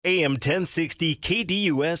AM 1060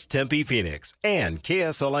 KDUS Tempe Phoenix and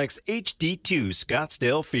KSLX HD2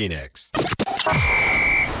 Scottsdale Phoenix.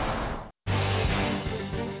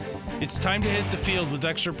 It's time to hit the field with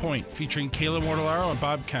Extra Point, featuring Kayla Mortellaro and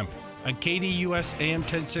Bob Kemp on KDUS AM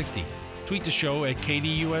 1060. Tweet the show at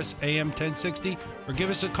KDUS AM 1060 or give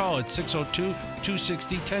us a call at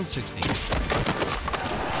 602-260-1060.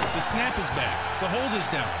 The snap is back. The hold is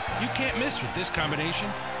down. You can't miss with this combination.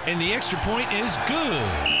 And the extra point is good.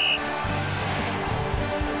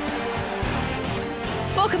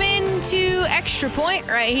 Welcome into Extra Point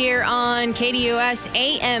right here on KDUS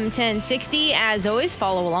AM 1060. As always,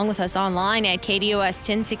 follow along with us online at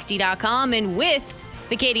KDUS1060.com and with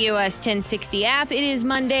the KDUS 1060 app. It is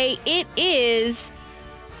Monday. It is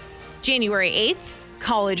January 8th,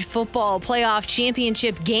 college football playoff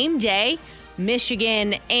championship game day.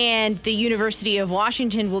 Michigan and the University of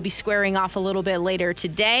Washington will be squaring off a little bit later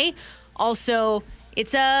today. Also,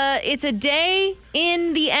 it's a day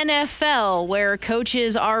in the NFL where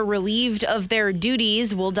coaches are relieved of their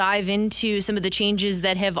duties. We'll dive into some of the changes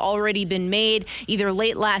that have already been made either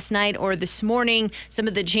late last night or this morning, some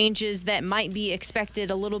of the changes that might be expected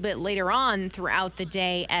a little bit later on throughout the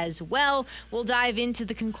day as well. We'll dive into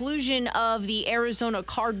the conclusion of the Arizona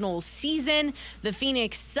Cardinals season. The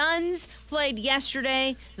Phoenix Suns played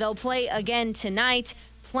yesterday. They'll play again tonight.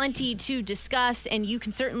 Plenty to discuss, and you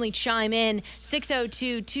can certainly chime in.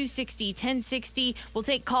 602-260-1060. We'll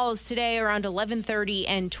take calls today around 11:30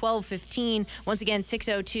 and 12:15. Once again,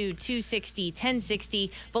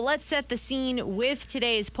 602-260-1060. But let's set the scene with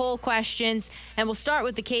today's poll questions, and we'll start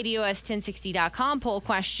with the KDUS1060.com poll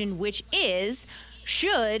question, which is: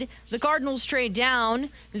 should the Cardinals trade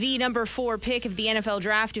down the number 4 pick of the NFL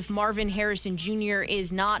draft if Marvin Harrison Jr.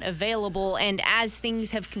 is not available? And as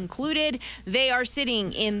things have concluded, they are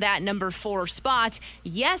sitting in that number 4 spot.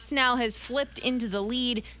 Yes now has flipped into the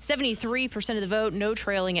lead, 73% of the vote, no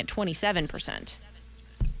trailing at 27%.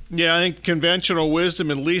 Yeah, I think conventional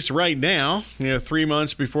wisdom, at least right now, 3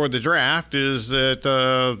 months before the draft, is that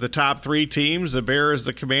the top 3 teams, the Bears,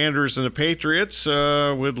 the Commanders, and the Patriots,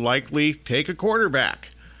 would likely take a quarterback.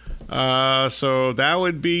 So that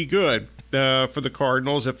would be good for the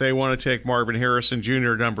Cardinals if they want to take Marvin Harrison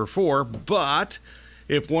Jr. number 4. But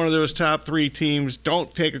if one of those top 3 teams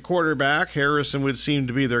don't take a quarterback, Harrison would seem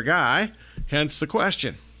to be their guy, hence the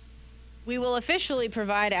question. We will officially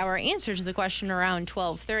provide our answer to the question around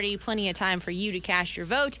 12:30. Plenty of time for you to cast your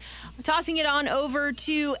vote. Tossing it on over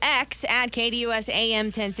to X at KDUS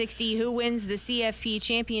AM 1060. Who wins the CFP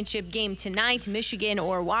championship game tonight, Michigan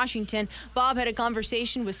or Washington? Bob had a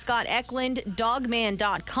conversation with Scott Eklund,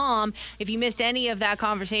 dogman.com. If you missed any of that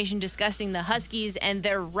conversation discussing the Huskies and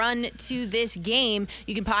their run to this game,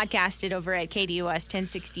 you can podcast it over at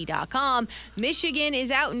KDUS1060.com. Michigan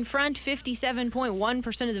is out in front,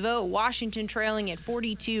 57.1% of the vote. Washington trailing at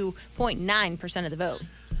 42.9% of the vote.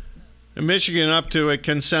 And Michigan up to a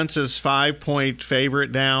consensus 5-point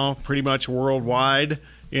favorite now, pretty much worldwide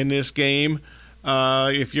in this game.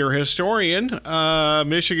 If you're a historian,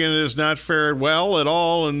 Michigan has not fared well at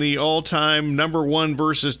all in the all-time number 1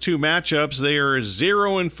 versus 2 matchups. They are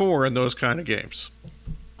 0-4 in those kind of games.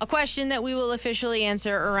 A question that we will officially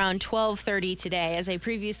answer around 12:30 today. As I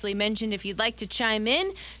previously mentioned, if you'd like to chime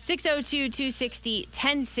in,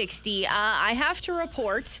 602-260-1060. I have to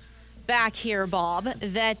report back here, Bob,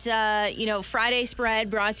 that, Friday Spread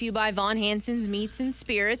brought to you by Von Hansen's Meats and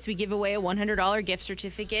Spirits. We give away a $100 gift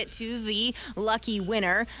certificate to the lucky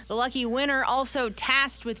winner. The lucky winner also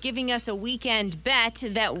tasked with giving us a weekend bet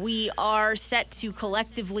that we are set to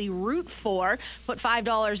collectively root for. Put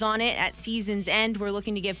 $5 on it at season's end. We're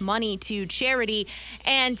looking to give money to charity.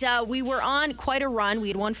 And we were on quite a run. We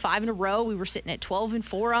had won 5 in a row. We were sitting at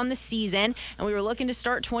 12-4 on the season. And we were looking to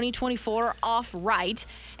start 2024 off right.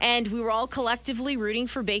 And we were all collectively rooting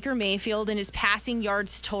for Baker Mayfield and his passing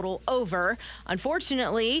yards total over.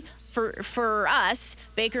 Unfortunately, for us,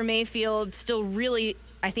 Baker Mayfield still really,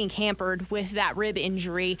 I think, hampered with that rib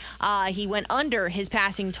injury. He went under his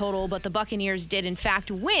passing total, but the Buccaneers did, in fact,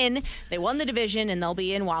 win. They won the division, and they'll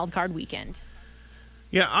be in Wild Card Weekend.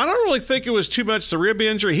 Yeah, I don't really think it was too much the rib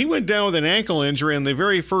injury. He went down with an ankle injury in the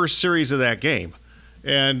very first series of that game.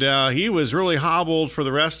 And he was really hobbled for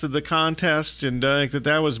the rest of the contest, and I think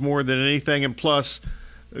that was more than anything. And plus,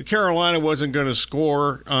 Carolina wasn't going to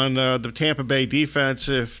score on the Tampa Bay defense.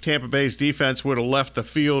 If Tampa Bay's defense would have left the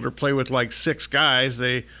field or play with like 6 guys,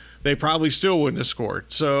 they probably still wouldn't have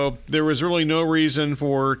scored. So there was really no reason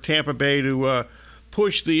for Tampa Bay to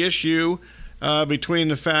push the issue between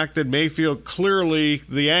the fact that Mayfield, clearly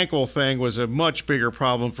the ankle thing was a much bigger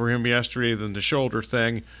problem for him yesterday than the shoulder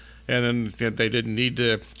thing. And then they didn't need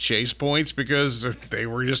to chase points because they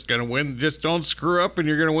were just going to win. Just don't screw up and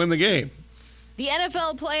you're going to win the game. The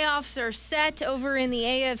NFL playoffs are set over in the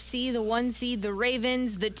AFC. The 1 seed, the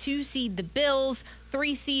Ravens. The 2 seed, the Bills.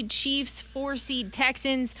 3 seed, Chiefs. 4 seed,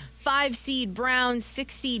 Texans. 5 seed, Browns.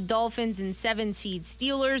 6 seed, Dolphins. And 7 seed,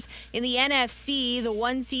 Steelers. In the NFC, the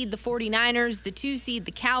 1 seed, the 49ers. The 2 seed,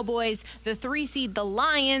 the Cowboys. The 3 seed, the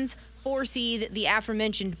Lions. 4 seed, the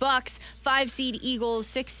aforementioned Bucks, 5 seed Eagles,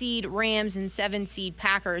 6 seed Rams, and 7 seed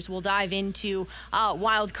Packers. We'll dive into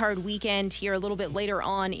Wild Card Weekend here a little bit later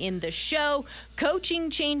on in the show. Coaching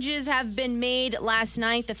changes have been made last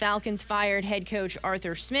night. The Falcons fired head coach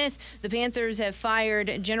Arthur Smith. The Panthers have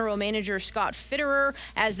fired general manager Scott Fitterer,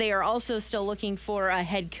 as they are also still looking for a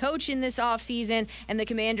head coach in this offseason. And the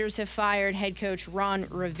Commanders have fired head coach Ron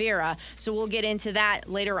Rivera. So we'll get into that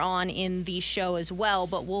later on in the show as well.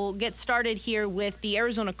 But we'll get started here with the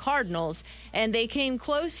Arizona Cardinals, and they came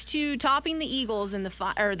close to topping the Eagles in the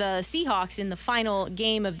Seahawks in the final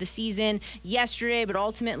game of the season yesterday, but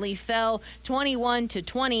ultimately fell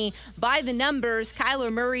 21-20 by the numbers. Kyler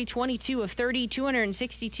Murray, 22 of 30,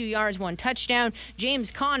 262 yards, 1 touchdown. James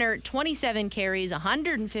Conner, 27 carries,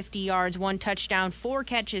 150 yards, 1 touchdown, 4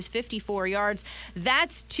 catches, 54 yards.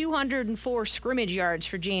 That's 204 scrimmage yards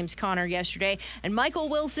for James Conner yesterday. And Michael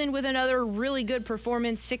Wilson with another really good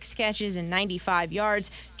performance, 6 catches and 95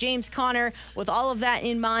 yards. James Conner, with all of that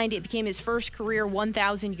in mind, it became his first career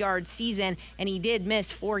 1,000-yard season, and he did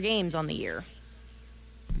miss 4 games on the year.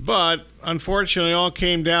 But unfortunately, it all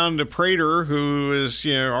came down to Prater, who has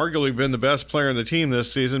arguably been the best player on the team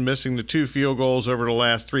this season, missing the 2 field goals over the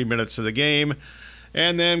last 3 minutes of the game.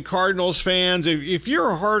 And then Cardinals fans, if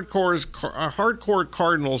you're a hardcore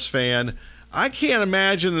Cardinals fan, I can't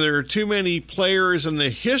imagine there are too many players in the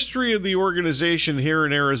history of the organization here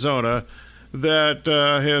in Arizona that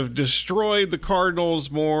have destroyed the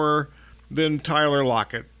Cardinals more than Tyler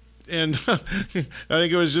Lockett. And I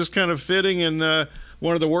think it was just kind of fitting in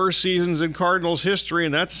one of the worst seasons in Cardinals history,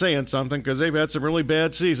 and that's saying something because they've had some really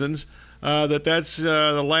bad seasons, that's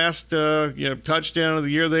the last touchdown of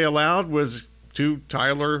the year they allowed was to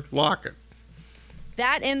Tyler Lockett.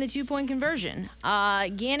 That and the 2-point conversion.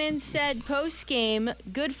 Gannon said post-game,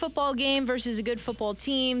 good football game versus a good football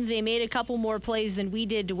team. They made a couple more plays than we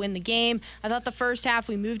did to win the game. I thought the first half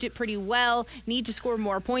we moved it pretty well. Need to score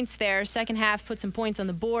more points there. Second half, put some points on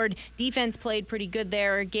the board. Defense played pretty good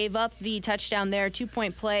there. Gave up the touchdown there.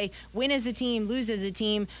 2-point play. Win as a team, lose as a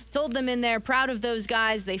team. Told them in there, proud of those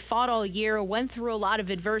guys. They fought all year, went through a lot of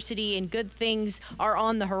adversity, and good things are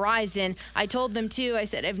on the horizon. I told them, too, I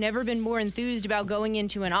said, I've never been more enthused about going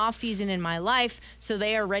into an off season in my life, so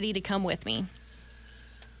they are ready to come with me.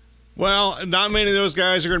 Well, not many of those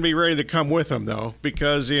guys are going to be ready to come with him, though,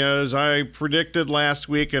 because as I predicted last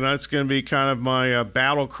week, and that's going to be kind of my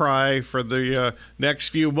battle cry for the next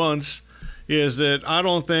few months, is that I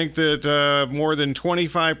don't think that more than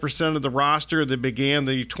 25% of the roster that began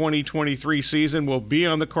the 2023 season will be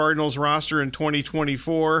on the Cardinals roster in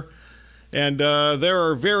 2024. And there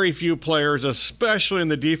are very few players, especially in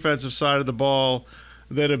the defensive side of the ball,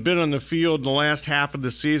 that have been on the field in the last half of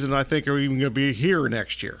the season I think are even going to be here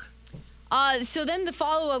next year. So then the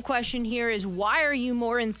follow-up question here is, why are you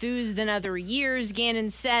more enthused than other years? Gannon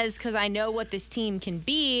says, because I know what this team can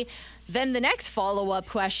be. Then the next follow-up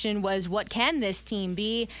question was, what can this team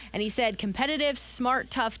be? And he said, competitive,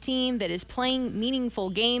 smart, tough team that is playing meaningful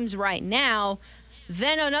games right now.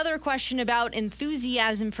 Then another question about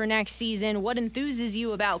enthusiasm for next season. What enthuses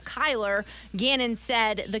you about Kyler? Gannon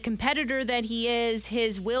said the competitor that he is,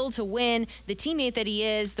 his will to win, the teammate that he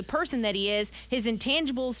is, the person that he is, his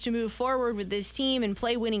intangibles to move forward with this team and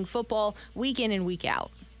play winning football week in and week out.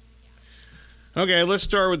 Okay, let's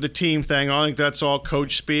start with the team thing. I think that's all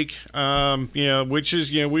coach speak, which is,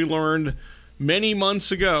 we learned many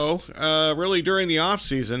months ago, really during the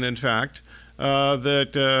offseason, in fact,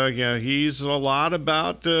 that he's a lot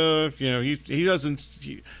about he doesn't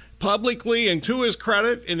publicly, and to his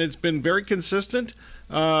credit, and it's been very consistent,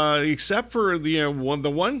 except for the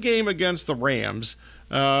one game against the Rams,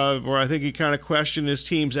 where I think he kind of questioned his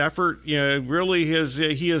team's effort. Really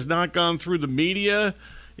he has not gone through the media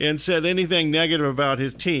and said anything negative about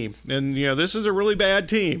his team. And this is a really bad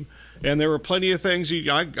team. And there were plenty of things.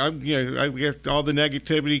 I get all the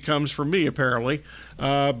negativity comes from me apparently,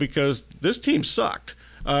 because this team sucked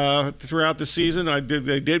throughout the season.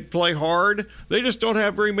 They did play hard. They just don't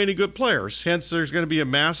have very many good players. Hence, there's going to be a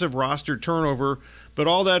massive roster turnover. But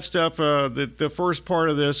all that stuff, the first part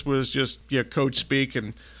of this was just coach speak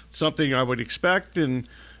and something I would expect. And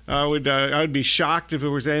I would be shocked if it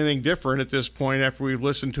was anything different at this point after we've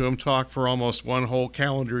listened to him talk for almost one whole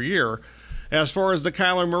calendar year. As far as the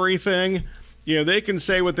Kyler Murray thing, they can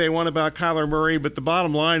say what they want about Kyler Murray, but the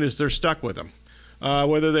bottom line is they're stuck with him.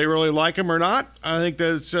 Whether they really like him or not, I think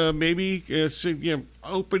that's maybe it's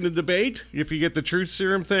open to debate if you get the truth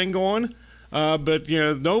serum thing going. But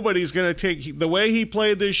nobody's going to take the way he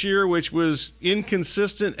played this year, which was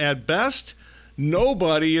inconsistent at best.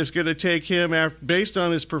 Nobody is going to take him based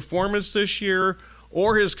on his performance this year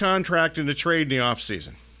or his contract in the trade in the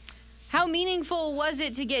offseason. How meaningful was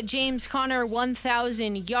it to get James Conner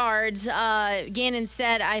 1,000 yards? Gannon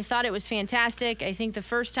said, I thought it was fantastic. I think the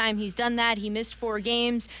first time he's done that, he missed 4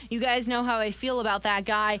 games. You guys know how I feel about that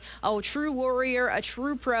guy. A true warrior, a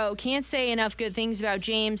true pro. Can't say enough good things about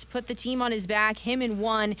James. Put the team on his back, him and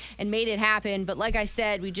one, and made it happen. But like I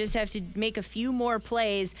said, we just have to make a few more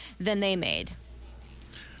plays than they made.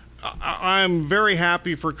 I'm very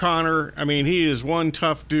happy for Connor. I mean, he is one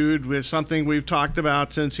tough dude with something we've talked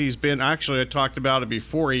about since he's been. Actually, I talked about it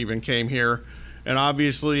before he even came here, and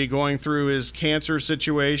obviously going through his cancer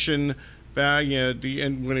situation back,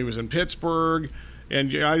 when he was in Pittsburgh,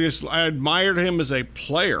 and I admired him as a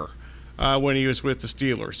player when he was with the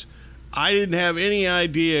Steelers. I didn't have any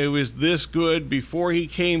idea he was this good before he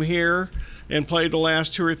came here and played the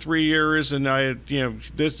last 2 or 3 years, and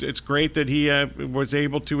it's great that he was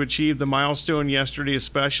able to achieve the milestone yesterday,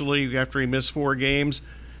 especially after he missed 4 games.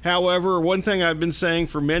 However, one thing I've been saying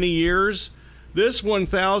for many years, this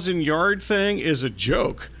 1,000-yard thing is a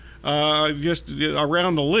joke. Just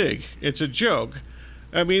around the league, it's a joke.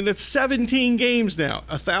 I mean, it's 17 games now.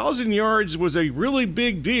 1,000 yards was a really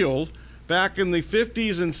big deal back in the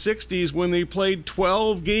 50s and 60s when they played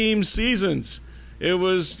 12-game seasons. It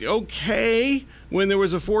was okay when there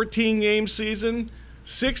was a 14-game season.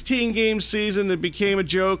 16-game season, it became a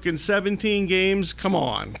joke. In 17 games, come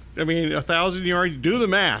on. I mean, 1,000 yards, do the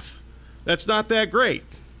math. That's not that great.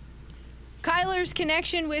 Kyler's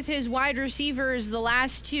connection with his wide receivers the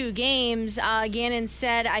last 2 games, Gannon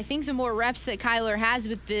said, I think the more reps that Kyler has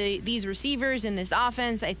with these receivers in this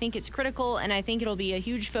offense, I think it's critical, and I think it'll be a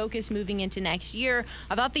huge focus moving into next year.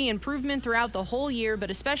 I thought the improvement throughout the whole year, but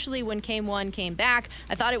especially when Game 1 came back,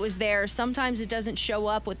 I thought it was there. Sometimes it doesn't show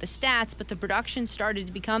up with the stats, but the production started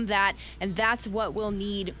to become that, and that's what we'll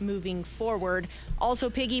need moving forward. Also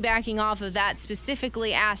piggybacking off of that,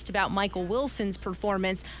 specifically asked about Michael Wilson's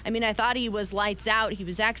performance. I mean, I thought he was lights out. He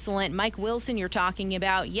was excellent. Mike Wilson, you're talking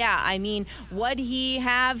about. Yeah, I mean, what he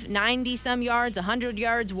have, 90-some yards, 100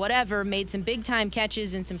 yards, whatever, made some big-time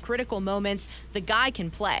catches in some critical moments. The guy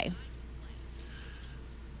can play.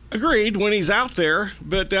 Agreed when he's out there,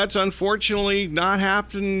 but that's unfortunately not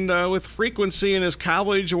happened with frequency in his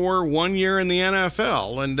college or 1 year in the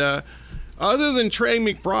NFL. And other than Trey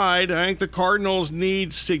McBride, I think the Cardinals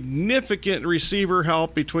need significant receiver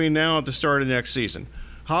help between now and the start of next season.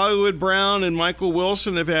 Hollywood Brown and Michael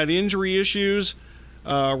Wilson have had injury issues.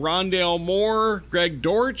 Rondale Moore, Greg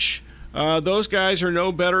Dortch, those guys are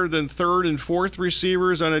no better than 3rd and 4th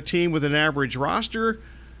receivers on a team with an average roster.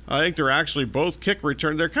 I think they're actually both kick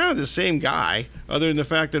return. They're kind of the same guy, other than the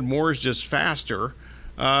fact that Moore's just faster.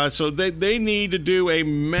 So they need to do a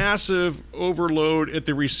massive overload at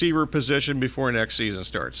the receiver position before next season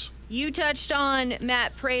starts. You touched on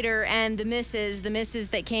Matt Prater and the misses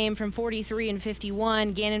that came from 43 and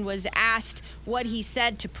 51. Gannon was asked what he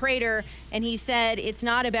said to Prater, and he said, it's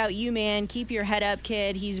not about you, man. Keep your head up,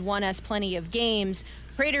 kid. He's won us plenty of games.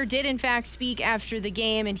 Prater did, in fact, speak after the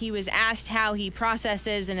game, and he was asked how he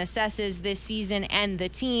processes and assesses this season and the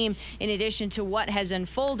team in addition to what has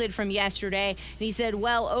unfolded from yesterday. And he said,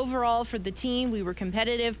 well, overall for the team, we were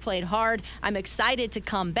competitive, played hard. I'm excited to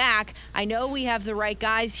come back. I know we have the right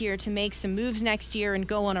guys here to make some moves next year and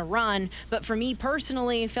go on a run. But for me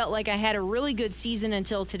personally, it felt like I had a really good season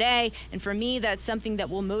until today. And for me, that's something that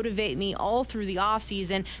will motivate me all through the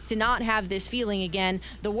offseason to not have this feeling again.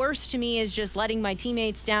 The worst to me is just letting my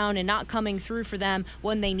teammates down and not coming through for them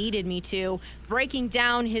when they needed me to. Breaking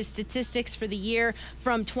down his statistics for the year,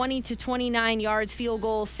 from 20 to 29 yards field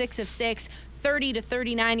goal, 6 of 6, 30 to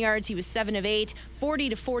 39 yards, he was 7 of 8, 40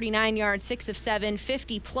 to 49 yards, 6 of 7,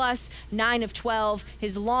 50 plus, 9 of 12.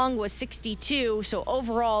 His long was 62, so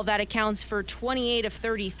overall that accounts for 28 of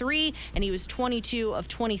 33, and he was 22 of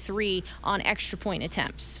 23 on extra point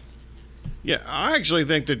attempts. Yeah, I actually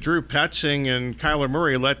think that Drew Petzing and Kyler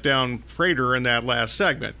Murray let down Prater in that last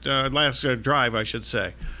segment, last drive, I should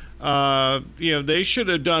say. They should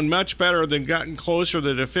have done much better than gotten closer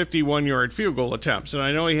to the 51-yard field goal attempts. And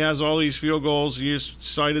I know he has all these field goals. You just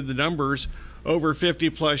cited the numbers, over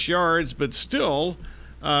 50-plus yards, but still,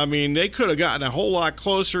 I mean, they could have gotten a whole lot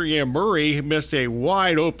closer. Yeah, Murray missed a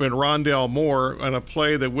wide-open Rondale Moore on a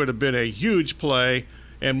play that would have been a huge play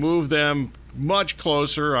and move them much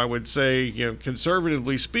closer. I would say,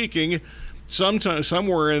 conservatively speaking,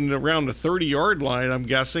 somewhere in around the 30-yard line, I'm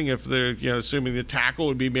guessing, if assuming the tackle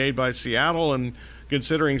would be made by Seattle, and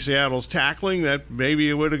considering Seattle's tackling, that maybe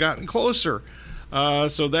it would have gotten closer.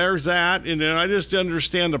 So there's that. And then I just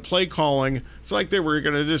understand the play calling. It's like they were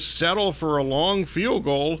going to just settle for a long field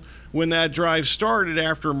goal when that drive started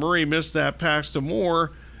after Murray missed that pass to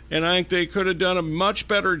Moore. And I think they could have done a much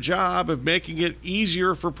better job of making it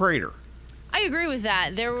easier for Prater. I agree with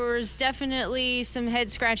that. There was definitely some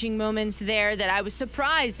head-scratching moments there that I was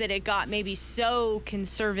surprised that it got maybe so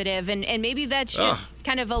conservative. And maybe that's just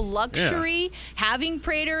kind of a luxury, having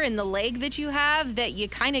Prater and the leg that you have, that you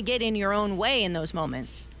kind of get in your own way in those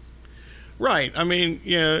moments. Right. I mean,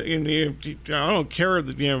 I don't care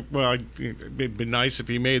that, well, it'd be nice if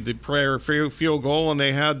he made the prayer field goal and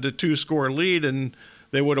they had the 2-score lead and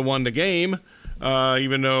they would have won the game.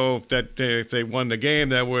 Even though that if they won the game,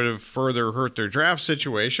 that would have further hurt their draft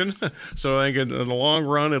situation. So I think in the long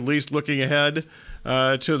run, at least looking ahead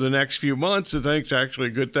to the next few months, I think it's actually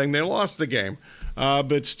a good thing they lost the game.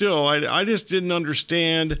 But still, I just didn't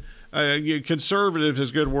understand. Conservative is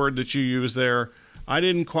a good word that you use there. I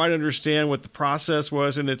didn't quite understand what the process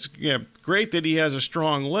was, and it's great that he has a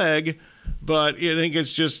strong leg, but I think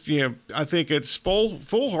it's just I think it's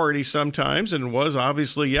foolhardy sometimes, and was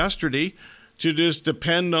obviously yesterday, to just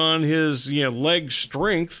depend on his leg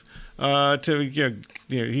strength he's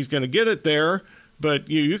going to get it there, but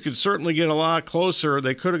you could certainly get a lot closer.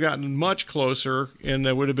 They could have gotten much closer, and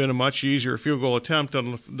that would have been a much easier field goal attempt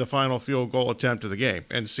on the final field goal attempt of the game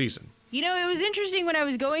and season. It was interesting when I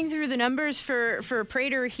was going through the numbers for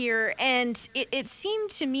Prater here, and it seemed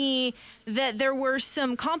to me that there were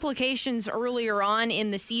some complications earlier on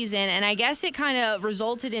in the season, and I guess it kind of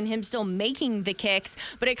resulted in him still making the kicks,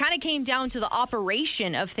 but it kind of came down to the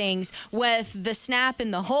operation of things with the snap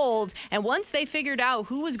and the hold, and once they figured out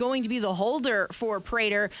who was going to be the holder for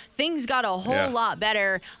Prater, things got a whole lot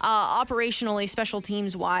better operationally, special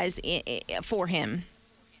teams-wise for him.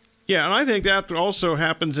 Yeah, and I think that also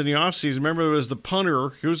happens in the offseason. Remember, there was the punter.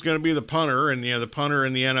 Who's going to be the punter? And the punter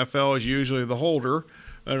in the NFL is usually the holder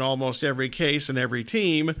in almost every case in every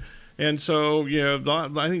team. And so,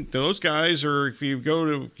 I think those guys are, if you go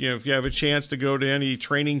to, if you have a chance to go to any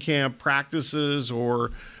training camp practices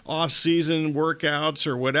or off-season workouts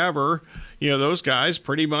or whatever, those guys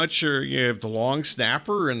pretty much are, the long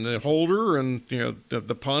snapper and the holder and,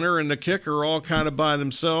 the punter and the kicker all kind of by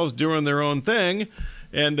themselves doing their own thing.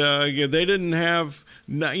 And they didn't have,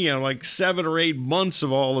 like 7 or 8 months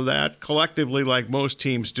of all of that collectively like most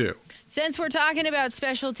teams do. Since we're talking about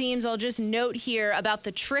special teams, I'll just note here about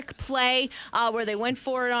the trick play where they went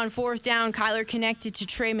for it on 4th down. Kyler connected to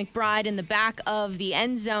Trey McBride in the back of the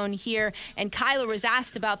end zone here. And Kyler was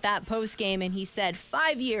asked about that postgame, and he said,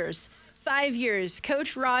 5 years. 5 years.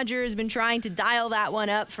 Coach Roger has been trying to dial that one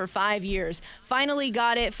up for 5 years. Finally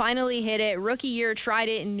got it, finally hit it. Rookie year, tried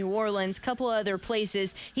it in New Orleans, couple other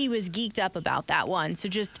places. He was geeked up about that one. So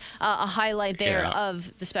just a highlight there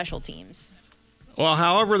of the special teams. Well,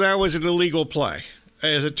 however, that was an illegal play.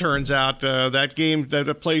 As it turns out,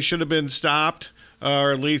 that play should have been stopped,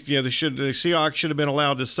 or at least the Seahawks should have been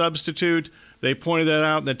allowed to substitute. They pointed that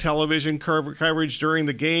out in the television coverage during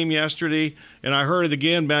the game yesterday, and I heard it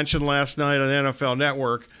again mentioned last night on NFL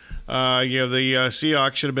Network. The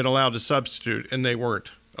Seahawks should have been allowed to substitute, and they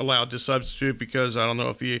weren't allowed to substitute because I don't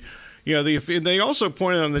know if they also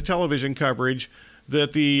pointed on the television coverage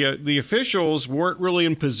that the officials weren't really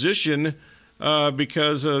in position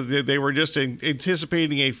because they were just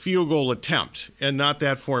anticipating a field goal attempt and not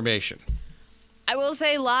that formation. I will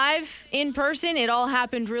say live, in person, it all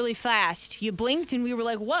happened really fast. You blinked and we were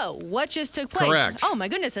like, whoa, what just took place? Correct. Oh, my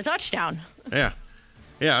goodness, a touchdown. Yeah,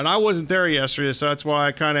 and I wasn't there yesterday, so that's why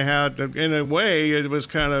I kind of had, in a way, it was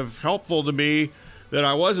kind of helpful to me that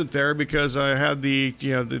I wasn't there because I had the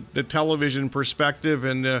television perspective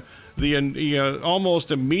and the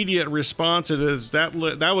almost immediate response. It is that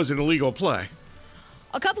was an illegal play.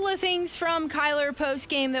 A couple of things from Kyler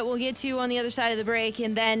post-game that we'll get to on the other side of the break,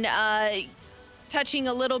 and then touching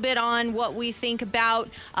a little bit on what we think about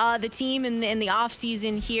the team in the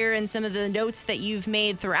offseason here and some of the notes that you've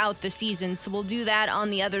made throughout the season. So we'll do that on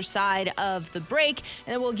the other side of the break,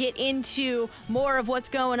 and then we'll get into more of what's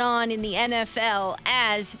going on in the NFL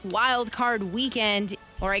as Wild Card Weekend,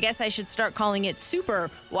 or I guess I should start calling it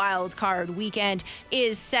Super Wild Card Weekend,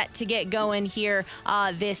 is set to get going here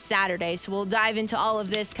this Saturday. So we'll dive into all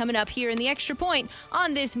of this coming up here in the Extra Point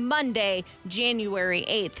on this Monday, January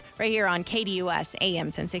 8th, right here on KDUS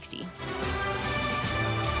AM 1060.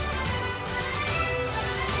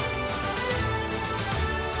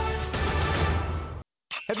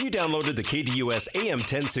 Have you downloaded the KDUS AM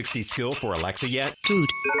 1060 skill for Alexa yet? Food.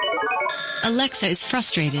 Alexa is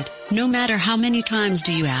frustrated. No matter how many times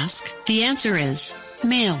do you ask, the answer is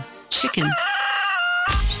mail, chicken.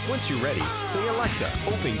 Once you're ready, say Alexa,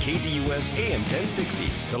 open KDUS AM 1060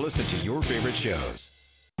 to listen to your favorite shows.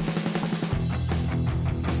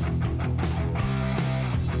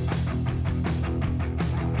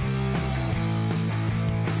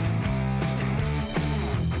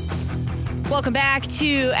 Welcome back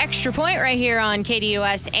to Extra Point right here on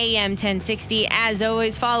KDUS AM 1060. As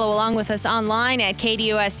always, follow along with us online at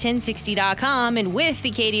KDUS1060.com and with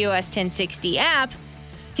the KDUS 1060 app.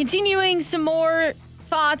 Continuing some more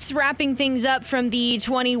thoughts, wrapping things up from the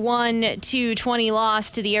 21-20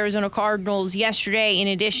 loss to the Arizona Cardinals yesterday. In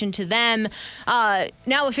addition to them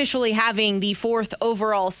now officially having the 4th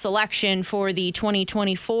overall selection for the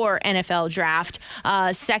 2024 NFL Draft.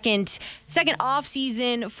 Second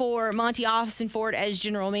offseason for Monty Austinford as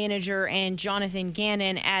general manager and Jonathan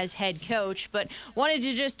Gannon as head coach. But wanted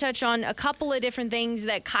to just touch on a couple of different things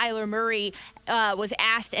that Kyler Murray was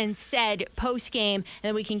asked and said post-game, and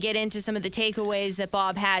then we can get into some of the takeaways that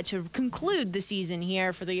Bob had to conclude the season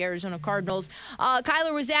here for the Arizona Cardinals.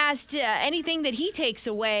 Kyler was asked anything that he takes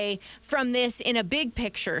away from this in a big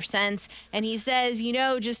picture sense, and he says,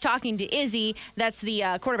 just talking to Izzy, that's the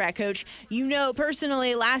quarterback coach,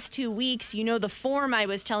 personally last 2 weeks, the form I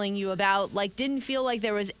was telling you about, didn't feel like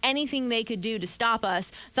there was anything they could do to stop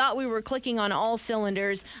us. Thought we were clicking on all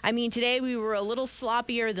cylinders. I mean, today we were a little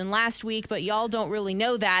sloppier than last week, but y'all don't really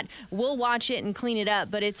know that. We'll watch it and clean it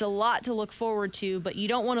up, but it's a lot to look forward to. But you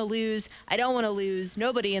don't want to lose. I don't want to lose.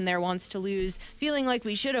 Nobody in there wants to lose. Feeling like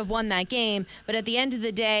we should have won that game. But at the end of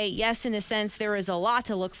the day, yes, in a sense, there is a lot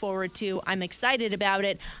to look forward to. I'm excited about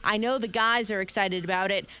it. I know the guys are excited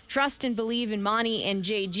about it. Trust and believe in Monty and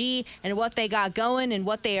JG and what they got going and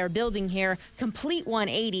what they are building here. Complete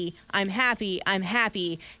 180. I'm happy.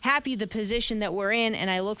 Happy the position that we're in,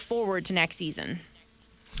 and I look forward to next season.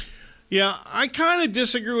 Yeah, I kind of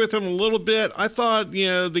disagree with him a little bit. I thought,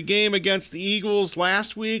 the game against the Eagles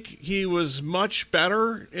last week, he was much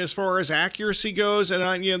better as far as accuracy goes. And,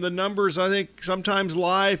 the numbers, I think, sometimes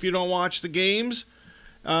lie if you don't watch the games.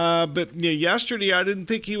 But yesterday, I didn't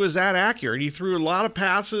think he was that accurate. He threw a lot of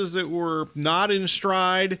passes that were not in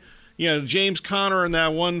stride. James Conner in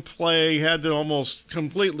that one play had to almost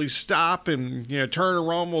completely stop and, turn around,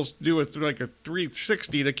 almost do it like a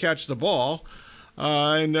 360 to catch the ball.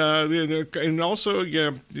 And also,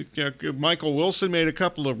 Michael Wilson made a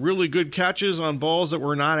couple of really good catches on balls that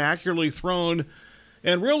were not accurately thrown.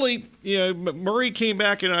 And really, Murray came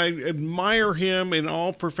back, and I admire him in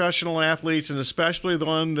all professional athletes, and especially the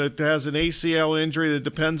one that has an ACL injury that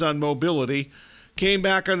depends on mobility. Came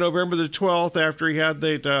back on November the 12th after he had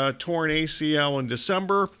the torn ACL in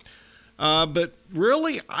December. But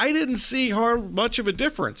really, I didn't see much of a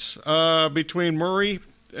difference between Murray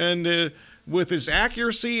and with his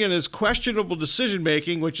accuracy and his questionable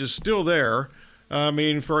decision-making, which is still there. I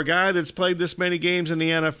mean, for a guy that's played this many games in the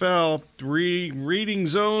NFL, reading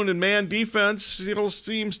zone and man defense,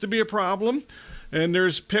 seems to be a problem. And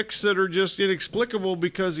there's picks that are just inexplicable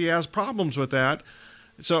because he has problems with that.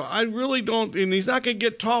 So I really don't, and he's not going to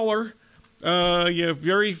get taller.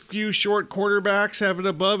 Very few short quarterbacks have an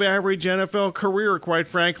above-average NFL career, quite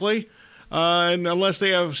frankly, and unless they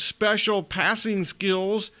have special passing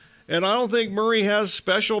skills. And I don't think Murray has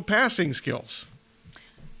special passing skills.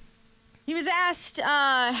 He was asked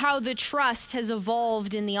how the trust has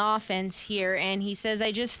evolved in the offense here, and he says,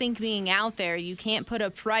 I just think being out there, you can't put a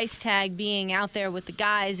price tag being out there with the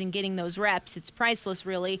guys and getting those reps. It's priceless,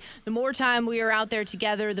 really. The more time we are out there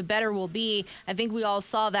together, the better we'll be. I think we all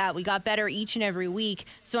saw that. We got better each and every week,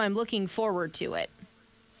 so I'm looking forward to it.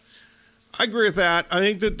 I agree with that. I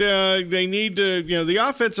think that they need to, the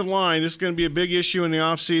offensive line, this is going to be a big issue in the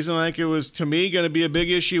offseason. I think it was, to me, going to be a big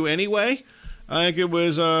issue anyway. I think it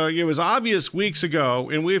was obvious weeks ago,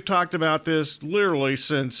 and we've talked about this literally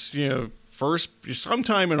since,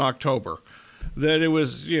 sometime in October, that it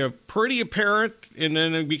was, pretty apparent, and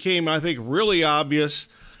then it became, I think, really obvious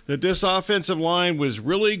that this offensive line was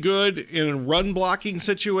really good in run-blocking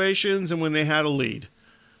situations and when they had a lead,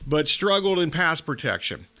 but struggled in pass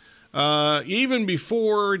protection. Even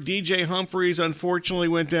before DJ Humphries unfortunately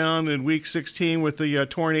went down in Week 16 with the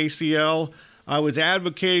torn ACL, I was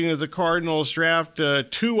advocating that the Cardinals draft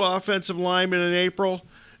 2 offensive linemen in April,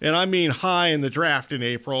 and I mean high in the draft in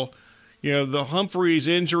April. The Humphries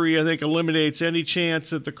injury, I think, eliminates any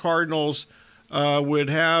chance that the Cardinals would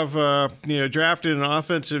have drafted an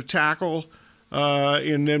offensive tackle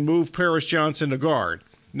and then move Paris Johnson to guard.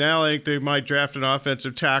 Now I think they might draft an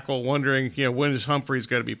offensive tackle, wondering when is Humphries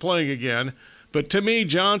going to be playing again. But to me,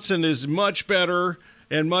 Johnson is much better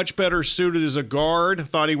and much better suited as a guard.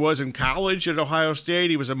 Thought he was in college at Ohio State.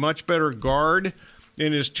 He was a much better guard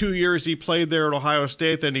in his 2 years he played there at Ohio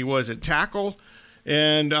State than he was at tackle.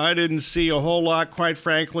 And I didn't see a whole lot, quite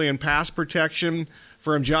frankly, in pass protection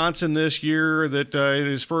from Johnson this year that in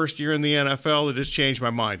his first year in the NFL that has changed my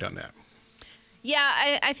mind on that.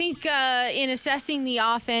 Yeah, I think in assessing the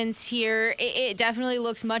offense here, it definitely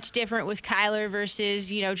looks much different with Kyler versus,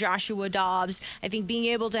 Joshua Dobbs. I think being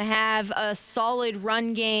able to have a solid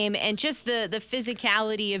run game and just the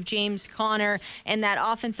physicality of James Conner and that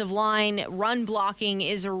offensive line run blocking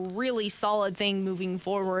is a really solid thing moving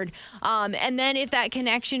forward. And then if that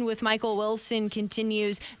connection with Michael Wilson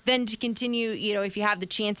continues, then to continue, if you have the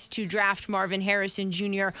chance to draft Marvin Harrison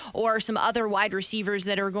Jr. or some other wide receivers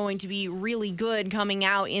that are going to be really good coming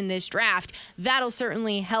out in this draft, that'll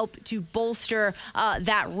certainly help to bolster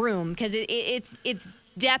that room because its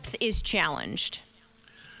depth is challenged.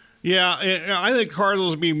 Yeah, I think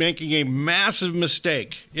Cardinals will be making a massive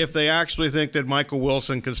mistake if they actually think that Michael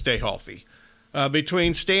Wilson can stay healthy.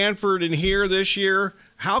 Between Stanford and here this year,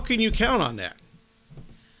 how can you count on that?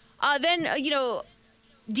 Then,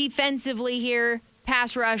 defensively here,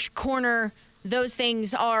 pass rush, corner, those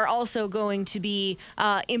things are also going to be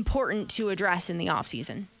important to address in the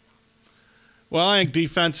offseason. Well, I think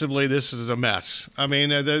defensively this is a mess. I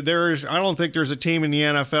mean, I don't think there's a team in the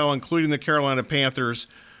NFL, including the Carolina Panthers,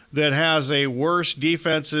 that has a worse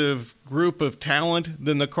defensive group of talent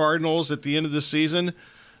than the Cardinals at the end of the season.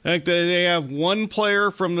 I think that they have one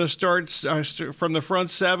player from the from the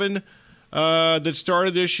front seven that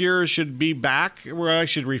started this year should be back. Well, I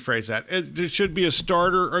should rephrase that. It should be a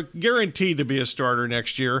starter, or guaranteed to be a starter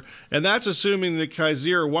next year. And that's assuming that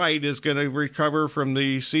Kaiser White is going to recover from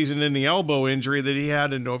the season-ending elbow injury that he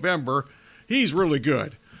had in November. He's really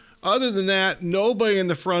good. Other than that, nobody in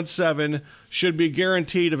the front seven should be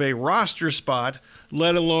guaranteed of a roster spot,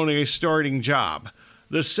 let alone a starting job.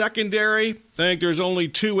 The secondary, I think there's only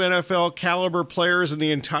 2 NFL caliber players in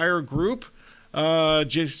the entire group.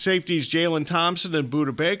 Safeties Jalen Thompson and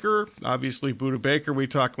Budda Baker. Obviously, Budda Baker, we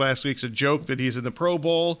talked last week's a joke that he's in the Pro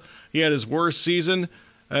Bowl. He had his worst season,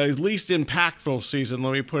 his least impactful season,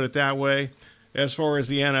 let me put it that way, as far as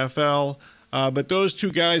the NFL. But those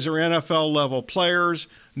 2 guys are NFL-level players.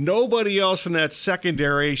 Nobody else in that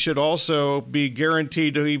secondary should also be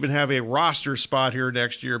guaranteed to even have a roster spot here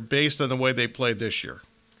next year based on the way they played this year.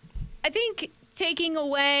 I think taking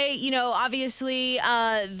away, obviously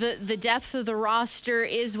the depth of the roster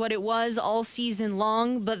is what it was all season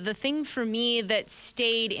long. But the thing for me that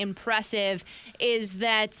stayed impressive is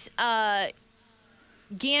that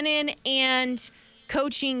Gannon and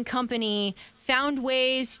coaching company found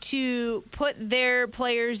ways to put their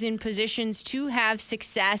players in positions to have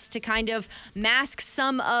success, to kind of mask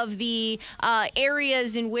some of the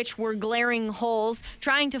areas in which were glaring holes,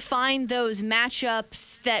 trying to find those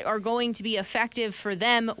matchups that are going to be effective for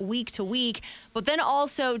them week to week, but then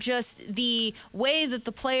also just the way that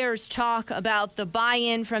the players talk about the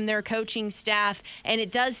buy-in from their coaching staff, and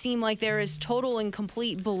it does seem like there is total and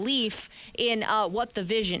complete belief in what the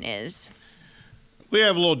vision is. We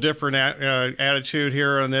have a little different attitude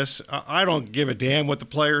here on this. I don't give a damn what the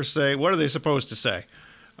players say. What are they supposed to say?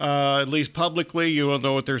 At least publicly, you will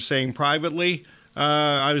know what they're saying privately.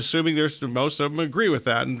 I'm assuming most of them agree with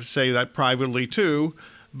that and say that privately too.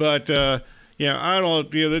 But I don't.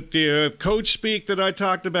 The coach speak that I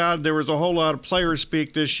talked about, there was a whole lot of players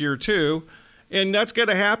speak this year too, and that's going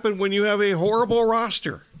to happen when you have a horrible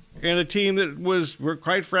roster and a team that was,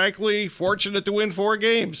 quite frankly, fortunate to win 4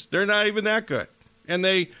 games. They're not even that good. And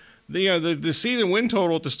the season win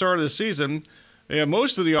total at the start of the season,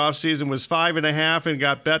 most of the offseason was 5.5 and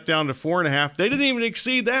got bet down to 4.5. They didn't even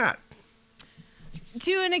exceed that.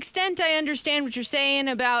 To an extent, I understand what you're saying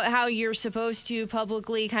about how you're supposed to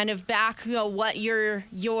publicly kind of back what your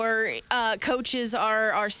coaches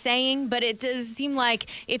are saying, but it does seem like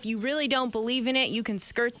if you really don't believe in it, you can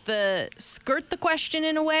skirt the question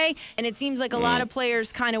in a way, and it seems like a lot of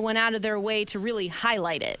players kind of went out of their way to really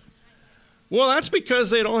highlight it. Well, that's because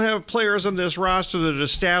they don't have players on this roster that are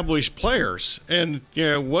established players. And,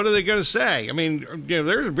 what are they going to say? I mean,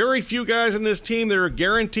 there's very few guys in this team that are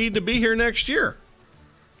guaranteed to be here next year.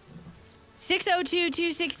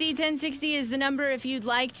 602-260-1060 is the number if you'd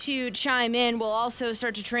like to chime in. We'll also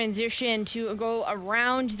start to transition to go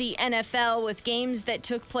around the NFL with games that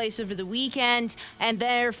took place over the weekend and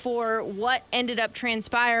therefore what ended up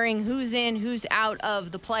transpiring, who's in, who's out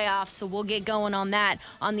of the playoffs. So we'll get going on that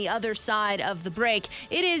on the other side of the break.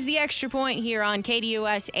 It is the Extra Point here on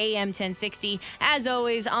KDUS AM 1060. As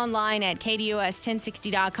always, online at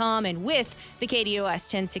KDUS1060.com and with the KDUS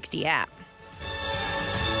 1060 app.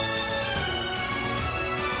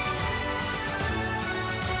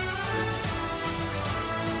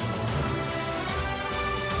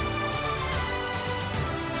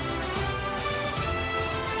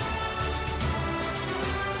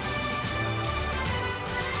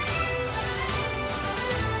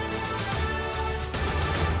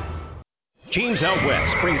 Teams Out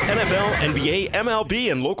West brings NFL, NBA, MLB,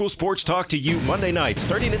 and local sports talk to you Monday night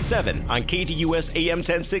starting at 7 on KDUS AM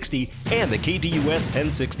 1060 and the KDUS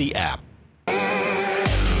 1060 app.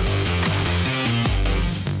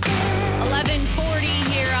 11:40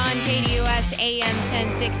 here on KDUS AM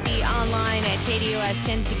 1060, online at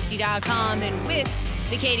KDUS1060.com and with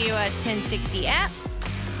the KDUS 1060 app.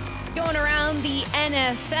 Going around the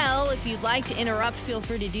NFL, if you'd like to interrupt, feel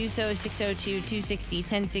free to do so.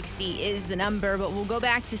 602-260-1060 is the number. But we'll go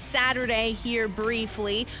back to Saturday here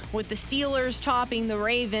briefly with the Steelers topping the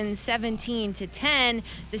Ravens 17-10.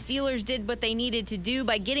 The Steelers did what they needed to do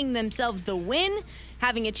by getting themselves the win,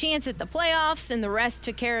 having a chance at the playoffs, and the rest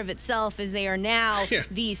took care of itself as they are now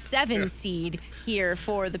the 7 seed here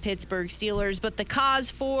for the Pittsburgh Steelers. But the cause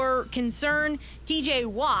for concern, JJ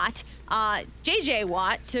Watt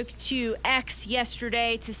took to X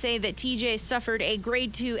yesterday to say that TJ suffered a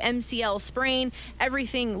grade 2 MCL sprain.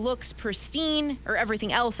 Everything looks pristine, or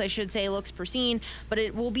everything else I should say looks pristine, but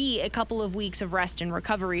it will be a couple of weeks of rest and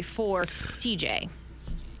recovery for TJ.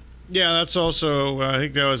 Yeah, that's also, I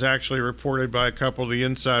think that was actually reported by a couple of the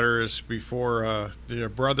insiders before their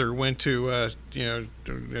brother went to,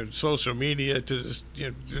 social media to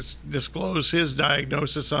just disclose his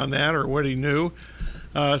diagnosis on that or what he knew.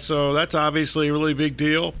 So that's obviously a really big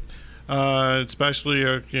deal,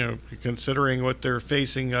 especially, considering what they're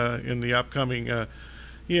facing in the upcoming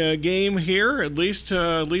game here, at least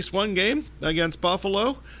one game against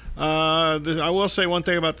Buffalo. I will say one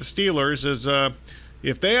thing about the Steelers is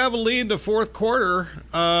if they have a lead in the fourth quarter,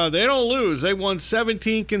 they don't lose. They won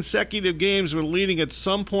 17 consecutive games with leading at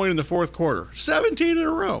some point in the fourth quarter. 17 in a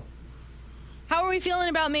row. How are we feeling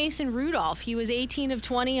about Mason Rudolph? He was 18 of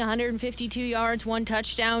 20, 152 yards, 1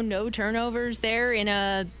 touchdown, no turnovers there in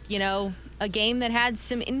a game that had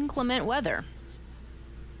some inclement weather.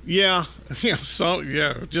 Yeah,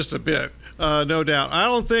 just a bit, no doubt. I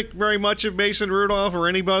don't think very much of Mason Rudolph or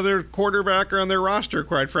any other quarterback on their roster,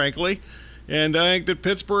 quite frankly. And I think that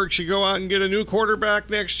Pittsburgh should go out and get a new quarterback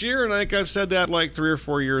next year, and I think I've said that like 3 or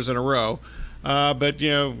 4 years in a row. But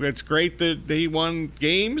it's great that he won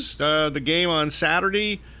games. The game on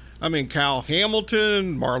Saturday, Kyle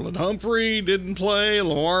Hamilton, Marlon Humphrey didn't play.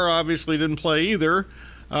 Lamar obviously didn't play either.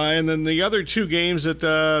 And then the other 2 games that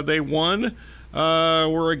they won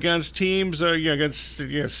were against teams, against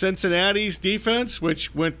Cincinnati's defense,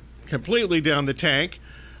 which went completely down the tank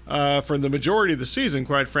for the majority of the season,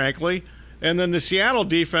 quite frankly. And then the Seattle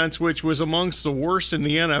defense, which was amongst the worst in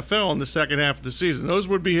the NFL in the second half of the season. Those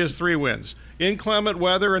would be his 3 wins. Inclement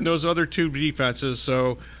weather and those other 2 defenses.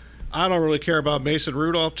 So I don't really care about Mason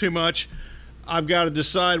Rudolph too much. I've got to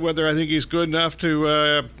decide whether I think he's good enough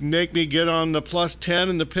to make me get on the plus 10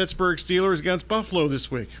 in the Pittsburgh Steelers against Buffalo this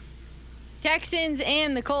week. Texans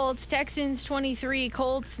and the Colts. Texans 23,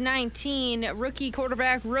 Colts 19. Rookie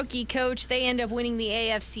quarterback, rookie coach. They end up winning the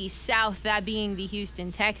AFC South, that being the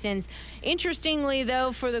Houston Texans. Interestingly,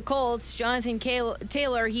 though, for the Colts, Jonathan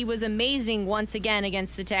Taylor, he was amazing once again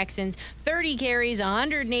against the Texans. 30 carries,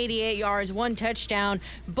 188 yards, 1 touchdown.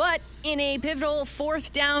 But in a pivotal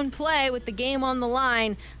 4th down play with the game on the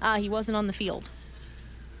line, he wasn't on the field.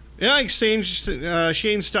 Yeah, I exchanged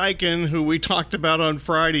Shane Steichen, who we talked about on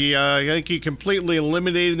Friday. I think he completely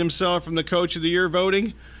eliminated himself from the Coach of the Year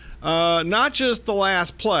voting. Not just the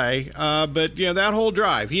last play, but that whole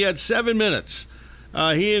drive. He had 7 minutes.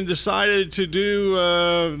 He had decided to do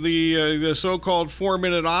the so-called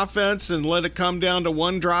 4-minute offense and let it come down to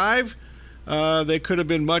 1 drive. They could have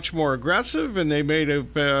been much more aggressive, and they may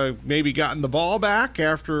have maybe gotten the ball back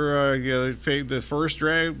after the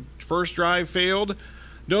first drive failed.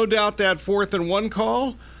 No doubt that 4th and 1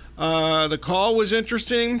 call. The call was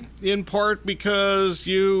interesting in part because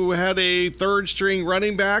you had a 3rd-string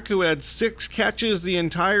running back who had 6 catches the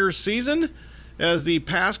entire season as the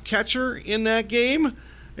pass catcher in that game.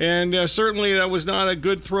 And certainly that was not a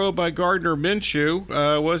good throw by Gardner Minshew.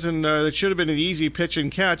 It should have been an easy pitch and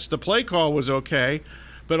catch. The play call was okay,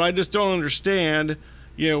 but I just don't understand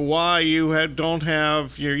why you don't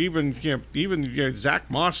have even Zach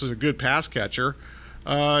Moss is a good pass catcher.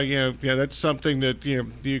 That's something that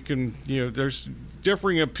you can there's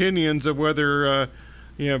differing opinions of whether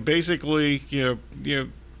basically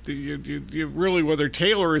really whether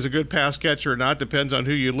Taylor is a good pass catcher or not depends on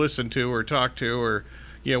who you listen to or talk to or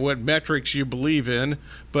what metrics you believe in.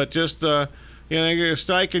 But just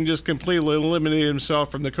Steichen just completely eliminated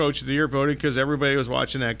himself from the Coach of the Year voting because everybody was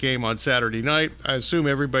watching that game on Saturday night. I assume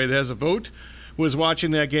everybody that has a vote was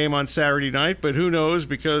watching that game on Saturday night, but who knows,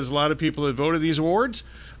 because a lot of people that voted these awards,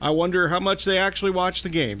 I wonder how much they actually watch the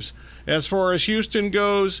games. As far as Houston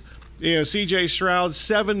goes, C.J. Stroud,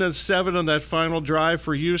 7-7 on that final drive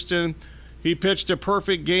for Houston. He pitched a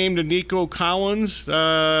perfect game to Nico Collins,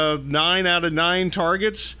 9 out of 9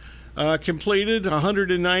 targets completed,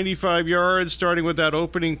 195 yards, starting with that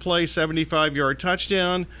opening play, 75-yard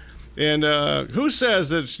touchdown. And who says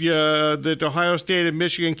that Ohio State and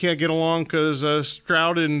Michigan can't get along because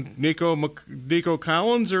Stroud and Nico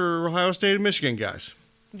Collins are Ohio State and Michigan guys?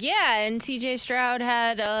 Yeah, and C.J. Stroud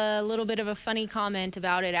had a little bit of a funny comment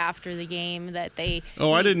about it after the game that they.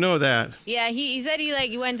 Oh, I didn't know that. Yeah, he said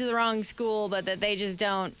he went to the wrong school, but that they just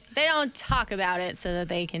don't talk about it so that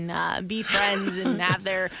they can be friends and have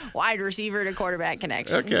their wide receiver to quarterback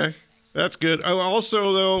connection. Okay. That's good. Oh,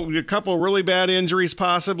 also, though, a couple really bad injuries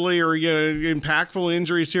possibly, or impactful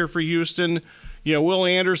injuries here for Houston. Will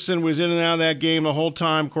Anderson was in and out of that game the whole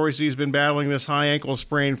time. Of course, he's been battling this high ankle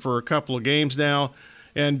sprain for a couple of games now.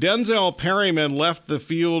 And Denzel Perryman left the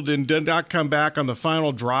field and did not come back on the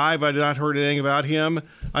final drive. I did not heard anything about him.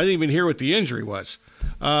 I didn't even hear what the injury was.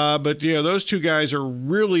 But those two guys are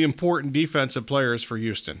really important defensive players for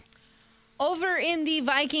Houston. Over in the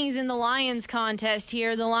Vikings and the Lions contest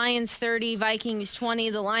here, the Lions 30, Vikings 20.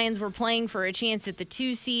 The Lions were playing for a chance at the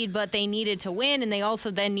 2 seed, but they needed to win, and they also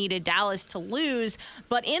then needed Dallas to lose.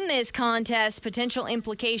 But in this contest, potential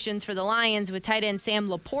implications for the Lions with tight end Sam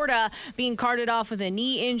Laporta being carted off with a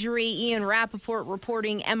knee injury. Ian Rappaport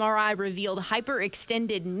reporting MRI revealed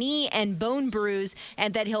hyperextended knee and bone bruise,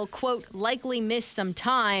 and that he'll, quote, likely miss some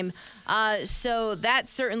time. So that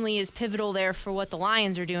certainly is pivotal there for what the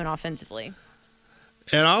Lions are doing offensively.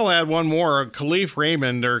 And I'll add one more. Khalif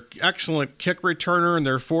Raymond, their excellent kick returner and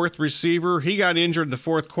their fourth receiver, he got injured in the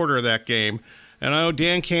fourth quarter of that game. And I know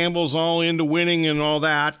Dan Campbell's all into winning and all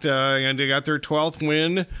that, and they got their 12th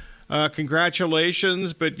win.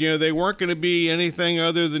 Congratulations, but they weren't going to be anything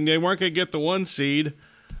other than they weren't going to get the 1 seed.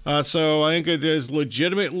 So I think it is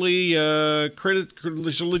legitimately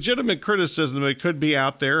legitimate criticism that could be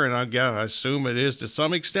out there, and I assume it is to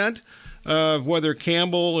some extent, whether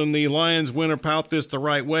Campbell and the Lions win about this the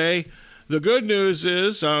right way. The good news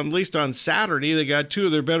is, at least on Saturday, they got 2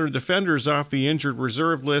 of their better defenders off the injured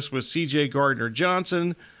reserve list with C.J.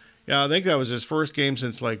 Gardner-Johnson. I think that was his first game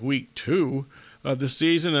since week 2 of the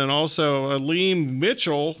season, and also Aleem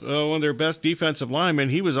Mitchell, one of their best defensive linemen,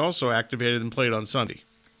 he was also activated and played on Sunday.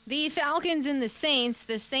 The Falcons and the Saints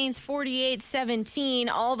 48-17,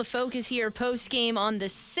 all the focus here post-game on the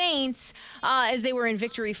Saints as they were in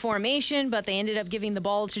victory formation, but they ended up giving the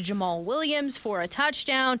ball to Jamal Williams for a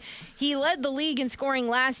touchdown. He led the league in scoring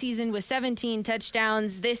last season with 17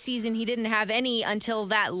 touchdowns. This season he didn't have any until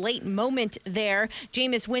that late moment there.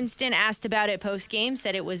 Jameis Winston asked about it post-game,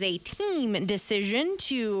 said it was a team decision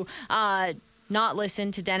to not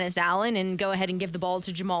listen to Dennis Allen and go ahead and give the ball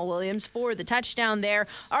to Jamal Williams for the touchdown there.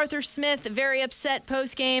 Arthur Smith, very upset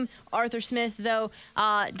post-game. Arthur Smith, though,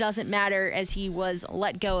 doesn't matter as he was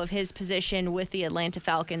let go of his position with the Atlanta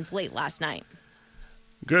Falcons late last night.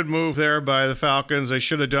 Good move there by the Falcons. They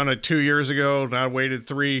should have done it 2 years ago, not waited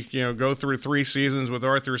go through 3 seasons with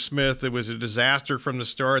Arthur Smith. It was a disaster from the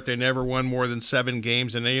start. They never won more than 7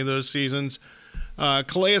 games in any of those seasons.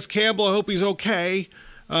 Calais Campbell, I hope he's okay.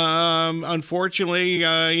 Unfortunately,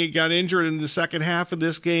 he got injured in the second half of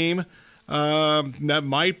this game. That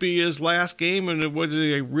might be his last game, and it was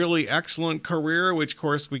a really excellent career, which, of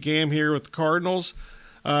course, began here with the Cardinals.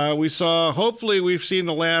 Hopefully we've seen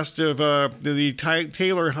the last of the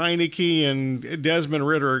Taylor Heineke and Desmond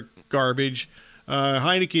Ridder garbage.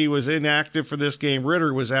 Heineke was inactive for this game.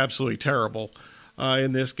 Ridder was absolutely terrible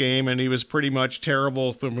in this game, and he was pretty much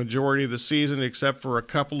terrible for the majority of the season, except for a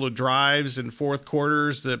couple of drives in fourth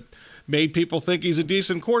quarters that made people think he's a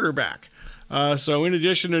decent quarterback. So in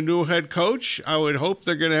addition to a new head coach, I would hope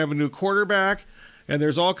they're going to have a new quarterback. And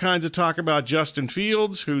there's all kinds of talk about Justin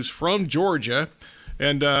Fields, who's from Georgia.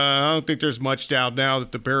 And I don't think there's much doubt now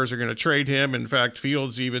that the Bears are going to trade him. In fact,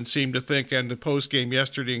 Fields even seemed to think in the postgame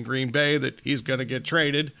yesterday in Green Bay that he's going to get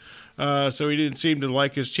traded. So he didn't seem to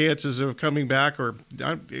like his chances of coming back. Or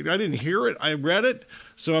I didn't hear it. I read it,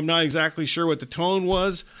 so I'm not exactly sure what the tone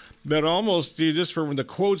was. But almost, just from the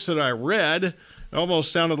quotes that I read, it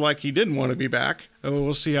almost sounded like he didn't want to be back.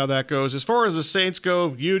 We'll see how that goes. As far as the Saints go,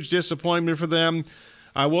 huge disappointment for them.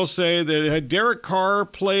 I will say that had Derek Carr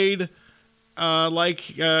played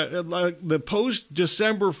like the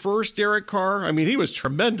post-December 1st Derek Carr, I mean, he was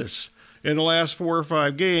tremendous in the last 4 or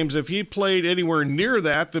 5 games. If he played anywhere near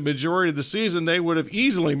that the majority of the season, they would have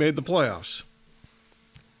easily made the playoffs.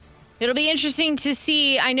 It'll be interesting to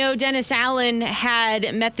see. I know Dennis Allen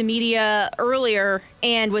had met the media earlier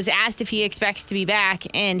and was asked if he expects to be back,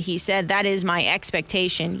 and he said, that is my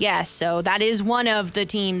expectation, yes. So that is one of the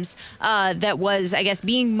teams that was, I guess,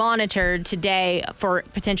 being monitored today for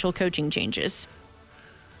potential coaching changes.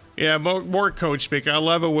 Yeah, more coach speak. I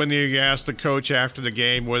love it when you ask the coach after the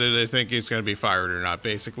game whether they think he's going to be fired or not,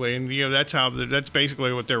 basically. And, that's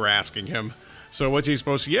basically what they're asking him. So what's he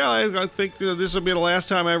supposed to? Yeah, I think this will be the last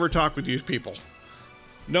time I ever talk with you people.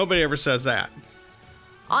 Nobody ever says that.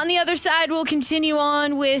 On the other side, we'll continue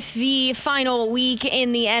on with the final week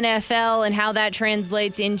in the NFL and how that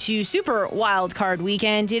translates into Super Wild Card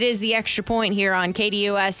Weekend. It is the Extra Point here on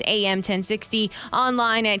KDUS AM 1060,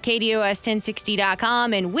 online at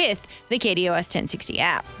KDUS1060.com, and with the KDUS 1060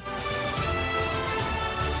 app.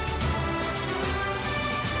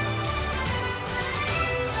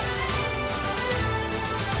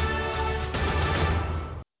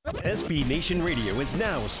 SB Nation Radio is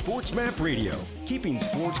now Sports Map Radio, keeping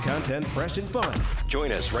sports content fresh and fun.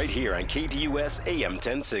 Join us right here on KDUS AM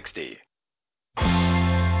 1060.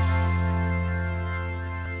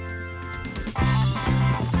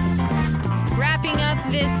 Wrapping up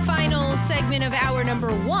this final segment of hour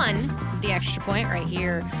number 1, the Extra Point, right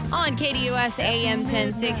here on KDUS AM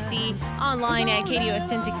 1060, online at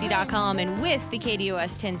KDUS1060.com, and with the KDUS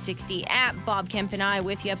 1060 app. Bob Kemp and I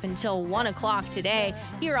with you up until 1 o'clock today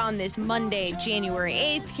here on this Monday, January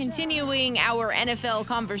 8th, continuing our NFL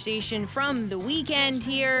conversation from the weekend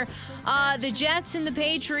here. The Jets and the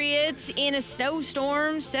Patriots in a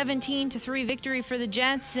snowstorm, 17-3 victory for the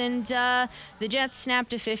Jets, and the Jets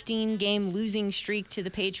snapped a 15-game losing streak to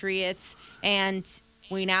the Patriots, and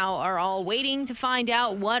we now are all waiting to find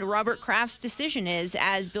out what Robert Kraft's decision is.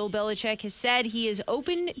 As Bill Belichick has said, he is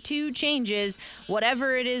open to changes,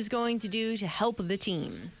 whatever it is going to do to help the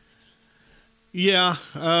team. Yeah,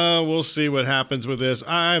 we'll see what happens with this.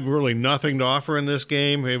 I have really nothing to offer in this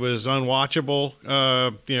game. It was unwatchable.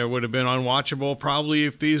 It would have been unwatchable probably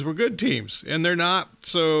if these were good teams, and they're not.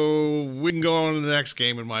 So we can go on to the next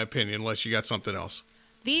game, in my opinion, unless you got something else.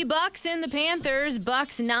 The Bucs and the Panthers.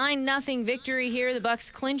 Bucs 9-0 victory here. The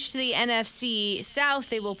Bucs clinched the NFC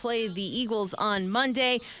South. They will play the Eagles on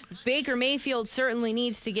Monday. Baker Mayfield certainly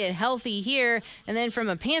needs to get healthy here. And then from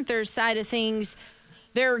a Panthers side of things,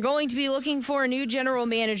 they're going to be looking for a new general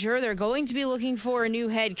manager. They're going to be looking for a new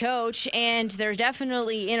head coach. And they're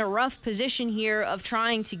definitely in a rough position here of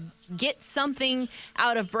trying to get something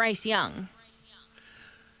out of Bryce Young.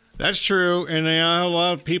 That's true, and a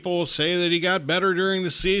lot of people say that he got better during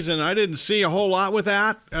the season. I didn't see a whole lot with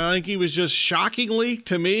that. I think he was just shockingly,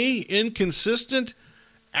 to me, inconsistent,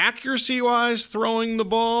 accuracy-wise, throwing the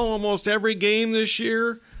ball almost every game this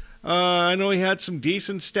year. I know he had some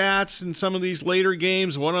decent stats in some of these later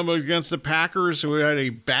games. One of them was against the Packers, who had a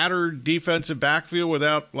battered defensive backfield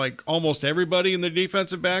without, almost everybody in the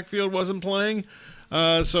defensive backfield wasn't playing.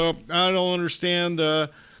 So I don't understand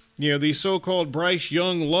the so-called Bryce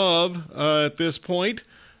Young love at this point.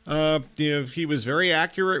 He was very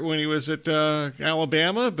accurate when he was at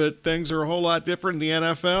Alabama, but things are a whole lot different in the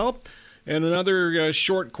NFL. And another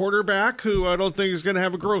short quarterback who I don't think is going to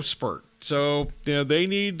have a growth spurt. So they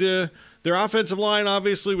need their offensive line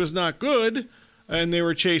obviously was not good, and they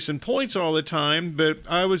were chasing points all the time. But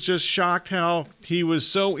I was just shocked how he was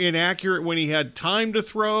so inaccurate when he had time to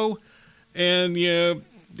throw, and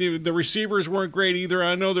the receivers weren't great either.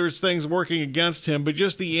 I know there's things working against him, but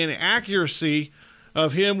just the inaccuracy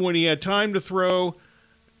of him when he had time to throw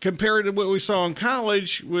compared to what we saw in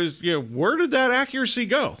college was, where did that accuracy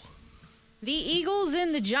go? The Eagles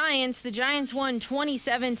and the Giants. The Giants won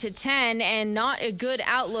 27-10, and not a good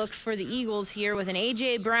outlook for the Eagles here with an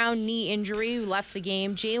A.J. Brown knee injury who left the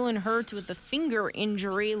game. Jalen Hurts with the finger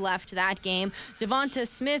injury left that game. Devonta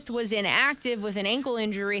Smith was inactive with an ankle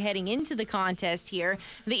injury heading into the contest here.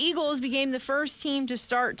 The Eagles became the first team to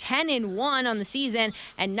start 10-1 on the season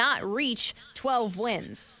and not reach 12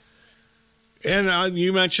 wins. And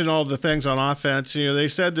you mentioned all the things on offense. They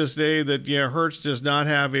said this day that Hurts does not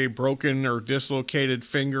have a broken or dislocated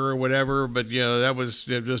finger or whatever, but it was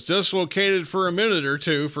dislocated for a minute or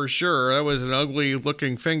two for sure. That was an ugly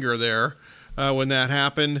looking finger there when that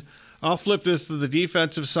happened. I'll flip this to the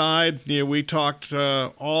defensive side. We talked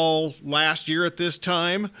all last year at this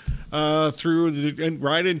time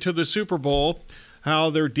right into the Super Bowl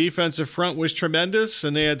how their defensive front was tremendous,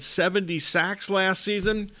 and they had 70 sacks last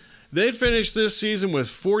season. They finished this season with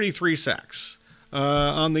 43 sacks.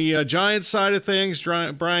 On the Giants side of things,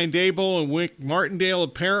 Brian Daboll and Wink Martindale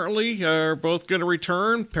apparently are both going to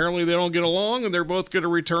return. Apparently they don't get along, and they're both going to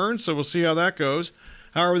return, so we'll see how that goes.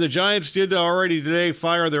 However, the Giants did already today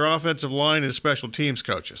fire their offensive line and special teams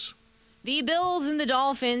coaches. The Bills and the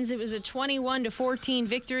Dolphins, it was a 21-14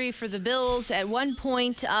 victory for the Bills. At one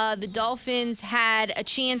point, the Dolphins had a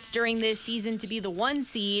chance during this season to be the 1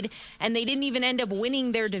 seed, and they didn't even end up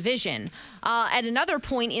winning their division. At another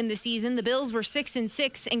point in the season, the Bills were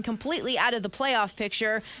 6-6 and completely out of the playoff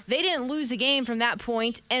picture. They didn't lose a game from that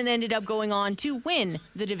point and ended up going on to win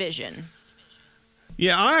the division.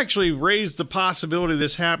 Yeah, I actually raised the possibility of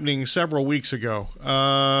this happening several weeks ago.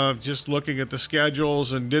 Just looking at the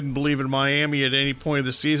schedules and didn't believe in Miami at any point of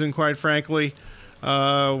the season, quite frankly,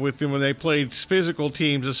 with them when they played physical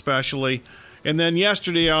teams especially. And then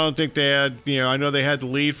yesterday, I don't think they had, I know they had the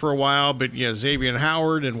lead for a while, but, Xavier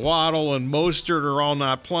Howard and Waddle and Mostert are all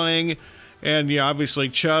not playing. And, obviously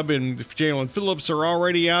Chubb and Jalen Phillips are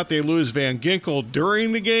already out. They lose Van Ginkel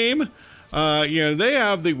during the game. They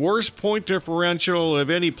have the worst point differential of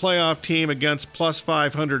any playoff team against plus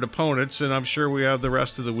 500 opponents, and I'm sure we have the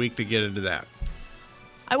rest of the week to get into that.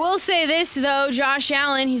 I will say this, though, Josh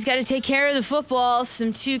Allen, he's got to take care of the football.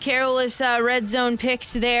 Some 2 careless red zone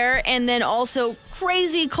picks there, and then also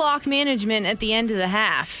crazy clock management at the end of the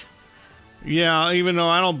half. Yeah, even though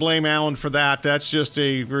I don't blame Allen for that, that's just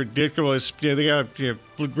a ridiculous, they got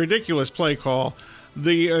ridiculous play call.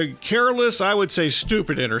 The careless, I would say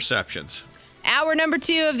stupid interceptions. Hour number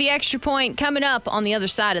 2 of the Extra Point coming up on the other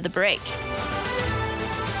side of the break.